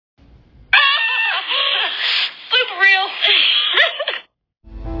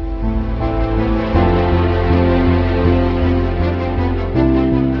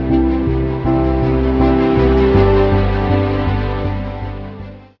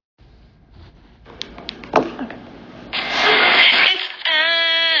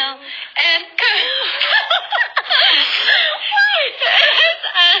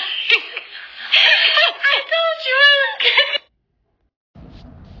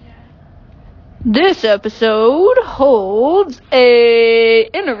This episode holds a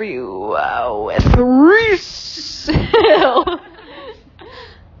interview with Reese Hill.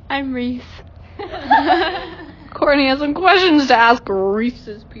 I'm Reese. Courtney has some questions to ask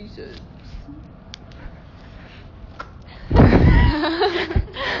Reese's Pieces.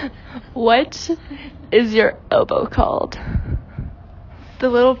 What is your elbow called? The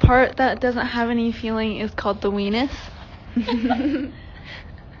little part that doesn't have any feeling is called the weenus.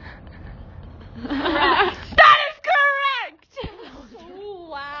 That is correct! So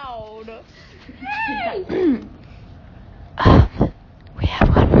loud. We have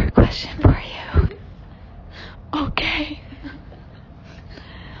one more question for you. Okay.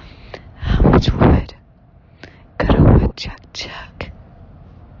 How much wood could a woodchuck chuck?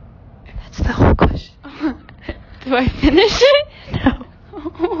 That's the whole question. Do I finish it? No.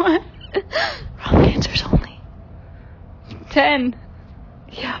 What? Wrong answers only. 10.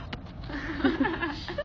 Yep.